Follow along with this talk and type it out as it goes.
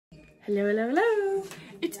Hello, hello, hello.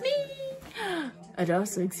 It's me,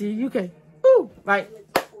 Adelesexyuk. Ooh, right.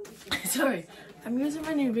 Sorry, I'm using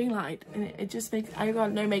my new ring light, and it just makes, I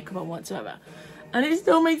got no makeup on whatsoever, and it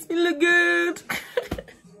still makes me look good.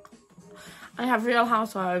 I have Real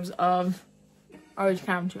Housewives of Orange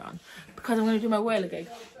County on because I'm going to do my Whaler gig.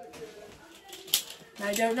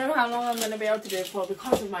 I don't know how long I'm going to be able to do it for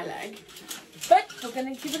because of my leg, but we're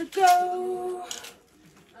going to give it a go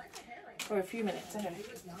for a few minutes anyway.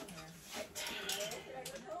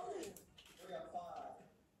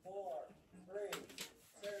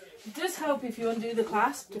 It does help if you undo the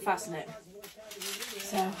clasp to fasten it.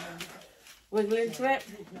 So, wiggle into it.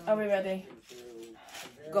 Are we ready?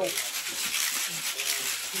 Go. I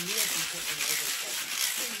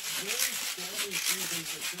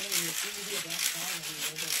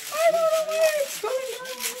don't know where it's going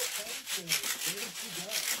on.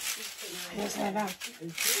 Here's my bag.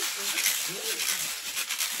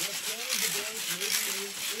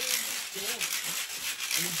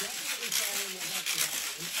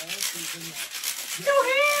 Go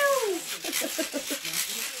Hills!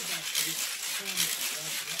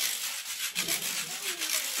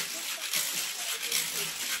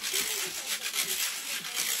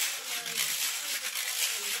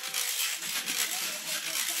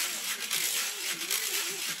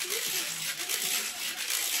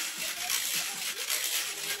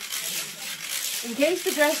 In case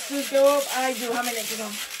the dress does go up, I do have my knickers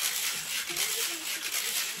on.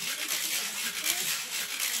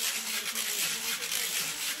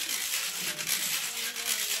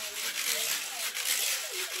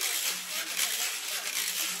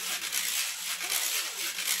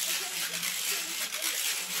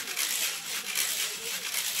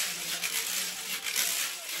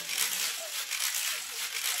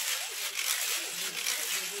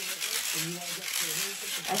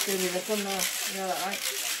 That's going to be the thumbnail, you know that, right?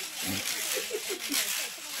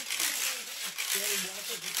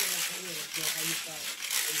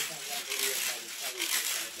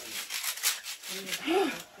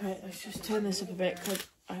 Right, let's just turn this up a bit because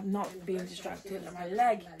I'm not being distracted and my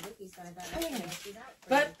leg is paining.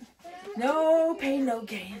 But no pain, no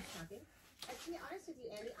gain. To be honest with you,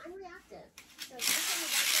 Andy, I'm reactive.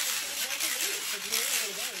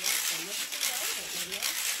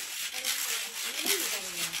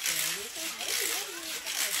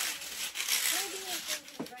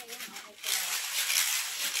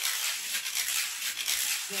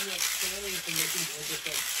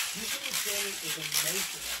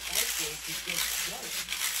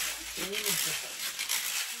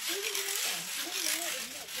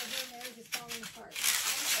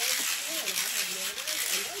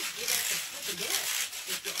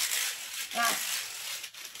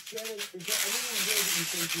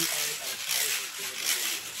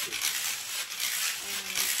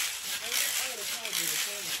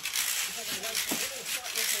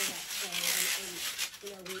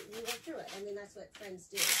 So we work through it. I mean, that's what friends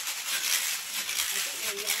do. I think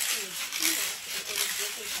my reaction is too much and it was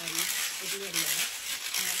working parties with the video.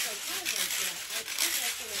 So I apologize for that. I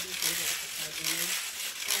apologize for not being able to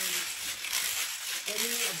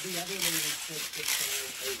any of the other ladies could take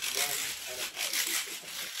one an apology for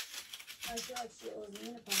something. I feel like she owes me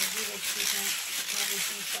an apology that she can't probably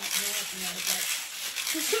see that hair up and all that.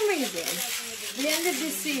 For some reason, the end of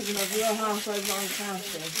this season of Real Housewives of Orange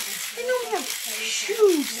County, they normally have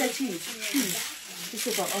huge settees, huge, to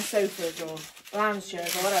sit on, or sofas or lounge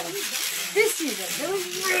chairs or whatever. This season, they were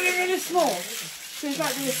really, really small. So it's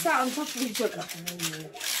like they were sat on top of each other.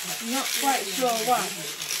 I'm not quite sure why.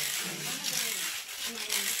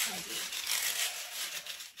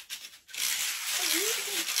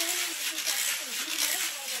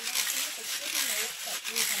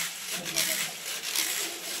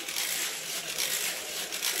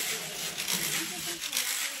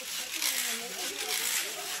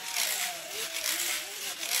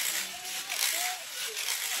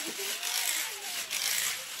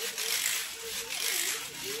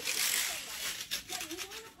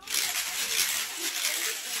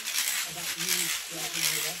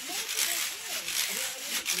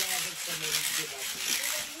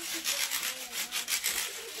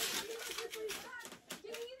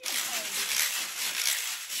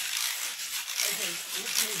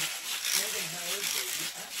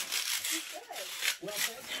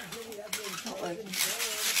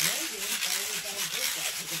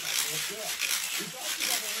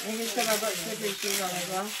 And he's got my butt slippery shoes on as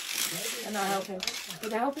well. And I help him.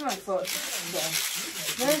 But I help him my foot.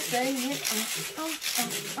 So, we're staying here.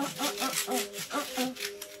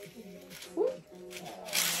 Woo.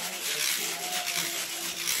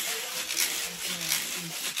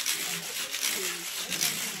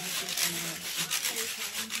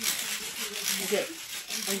 legit.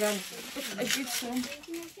 I'm going to put a good some.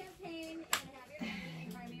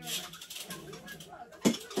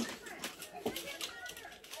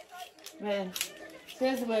 Man, so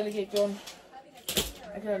here's the burger get done.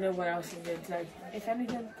 I don't know what else I'm doing today. If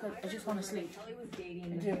anything, I just want to sleep.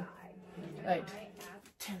 Right,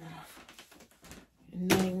 turn that off. You're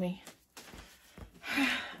annoying me.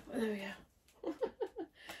 There we go.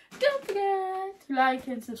 Don't forget to like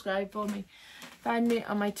and subscribe for me. Find me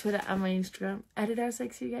on my Twitter and my Instagram.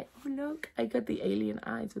 Adelesexyuk. Oh look, I got the alien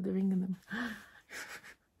eyes with the ring in them.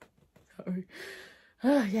 Sorry.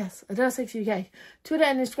 Oh yes, Adelesexyuk. Twitter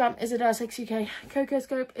and Instagram is Adelesexyuk.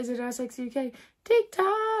 Cocoscope is Adelesexyuk.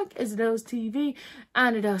 TikTok is AdelesTV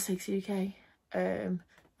and Adelesexyuk. And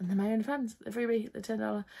then my own fans, the freebie, the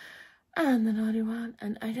 $10, and the naughty one.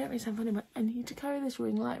 And I don't mean to sound funny, but I need to carry this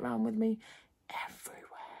ring light around with me everywhere.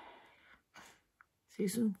 See you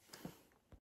soon.